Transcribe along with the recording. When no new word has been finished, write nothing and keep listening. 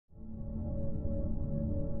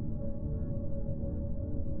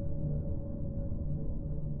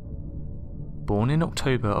Born in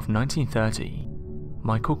October of 1930,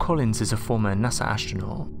 Michael Collins is a former NASA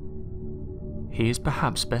astronaut. He is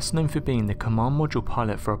perhaps best known for being the command module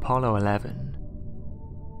pilot for Apollo 11.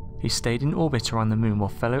 He stayed in orbit around the moon while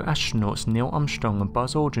fellow astronauts Neil Armstrong and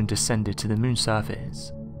Buzz Aldrin descended to the moon's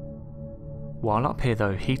surface. While up here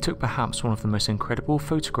though, he took perhaps one of the most incredible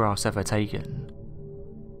photographs ever taken.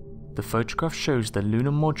 The photograph shows the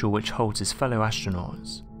lunar module which holds his fellow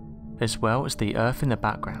astronauts, as well as the Earth in the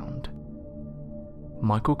background.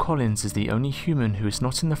 Michael Collins is the only human who is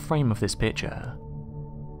not in the frame of this picture.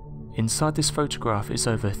 Inside this photograph is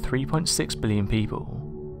over 3.6 billion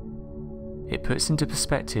people. It puts into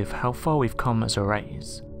perspective how far we've come as a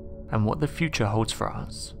race, and what the future holds for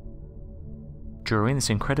us. During this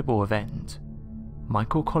incredible event,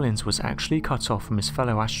 Michael Collins was actually cut off from his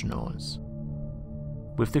fellow astronauts.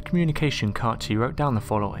 With the communication cut, he wrote down the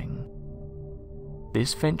following: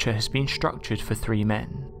 "This venture has been structured for 3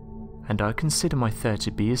 men, and I consider my third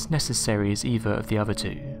to be as necessary as either of the other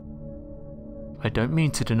 2. I don't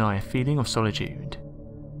mean to deny a feeling of solitude.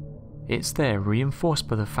 It's there, reinforced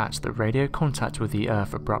by the fact that radio contact with the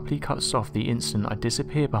Earth abruptly cuts off the instant I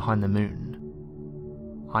disappear behind the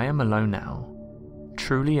moon. I am alone now,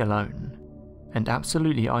 truly alone, and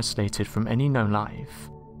absolutely isolated from any known life.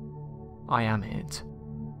 I am it.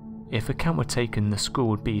 If a count were taken, the score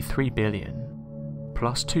would be 3 billion,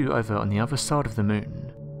 plus 2 over on the other side of the moon,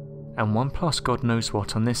 and 1 plus God knows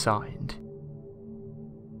what on this side."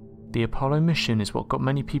 The Apollo mission is what got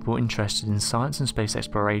many people interested in science and space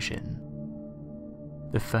exploration.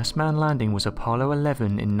 The first manned landing was Apollo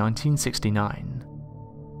 11 in 1969.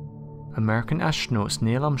 American astronauts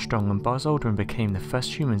Neil Armstrong and Buzz Aldrin became the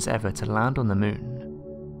first humans ever to land on the moon.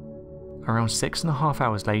 Around 6.5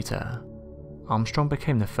 hours later, Armstrong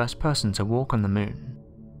became the first person to walk on the moon.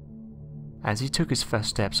 As he took his first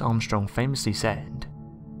steps, Armstrong famously said,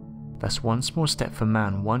 "That's one small step for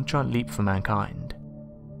man, one giant leap for mankind."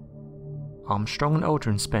 Armstrong and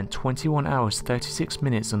Aldrin spent 21 hours 36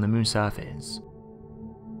 minutes on the moon's surface.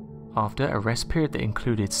 After a rest period that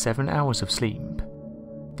included 7 hours of sleep,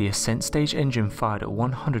 the ascent stage engine fired at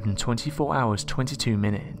 124 hours 22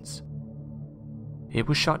 minutes. It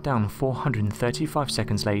was shut down 435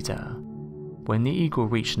 seconds later, when the Eagle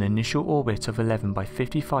reached an initial orbit of 11 by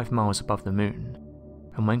 55 miles above the moon,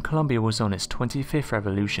 and when Columbia was on its 25th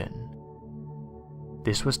revolution.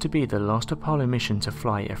 This was to be the last Apollo mission to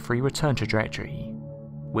fly a free return trajectory,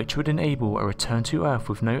 which would enable a return to Earth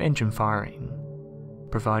with no engine firing,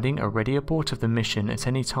 providing a ready abort of the mission at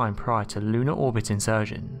any time prior to lunar orbit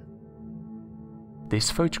insertion. This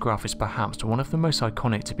photograph is perhaps one of the most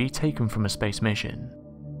iconic to be taken from a space mission.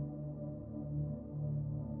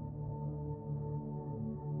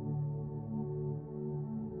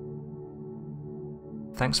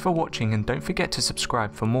 Thanks for watching, and don't forget to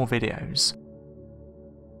subscribe for more videos.